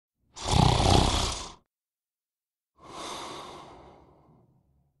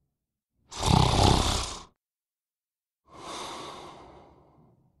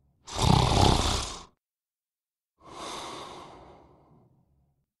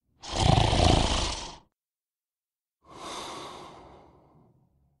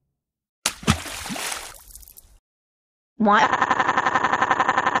Why?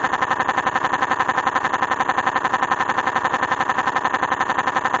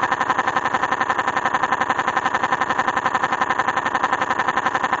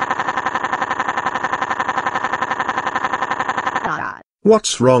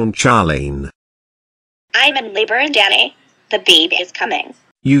 What's wrong, Charlene? I'm in labor and Danny. The baby is coming.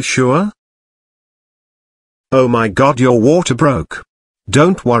 You sure? Oh my God, your water broke.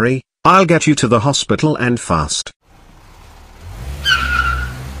 Don't worry, I'll get you to the hospital and fast.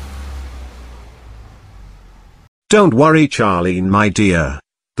 Don't worry, Charlene, my dear.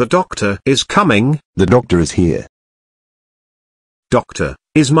 The doctor is coming. The doctor is here. Doctor,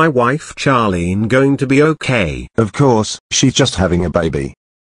 is my wife Charlene going to be okay? Of course, she's just having a baby.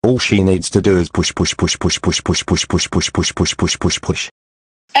 All she needs to do is push push push push push push push push push push push push push push.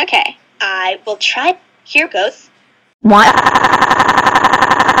 Okay, I will try. Here goes. Why?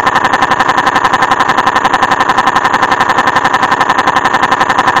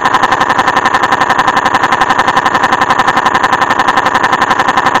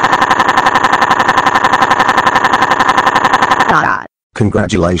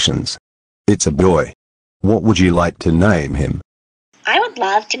 Congratulations. It's a boy. What would you like to name him? I would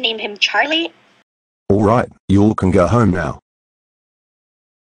love to name him Charlie. Alright, you all can go home now.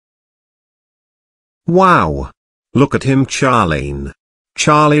 Wow. Look at him, Charlene.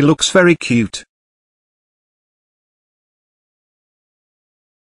 Charlie looks very cute.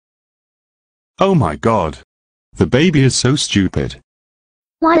 Oh my God. The baby is so stupid.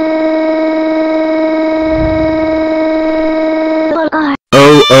 What?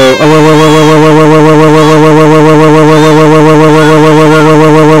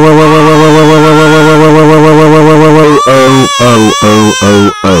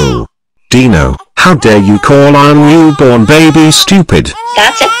 Dino, how dare you call our newborn baby stupid?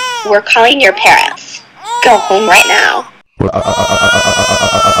 That's it. We're calling your parents. Go home right now.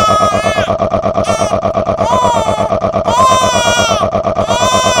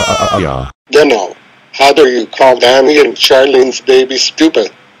 Dino, how dare you call Danny and Charlene's baby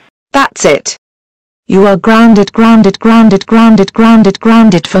stupid? That's it. You are grounded for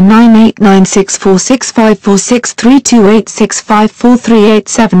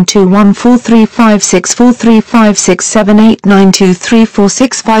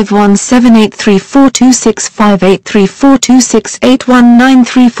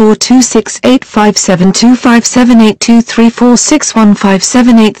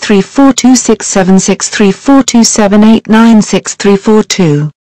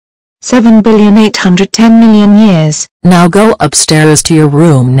 7,810,000,000 years. Now go upstairs to your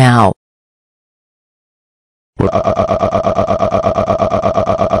room now.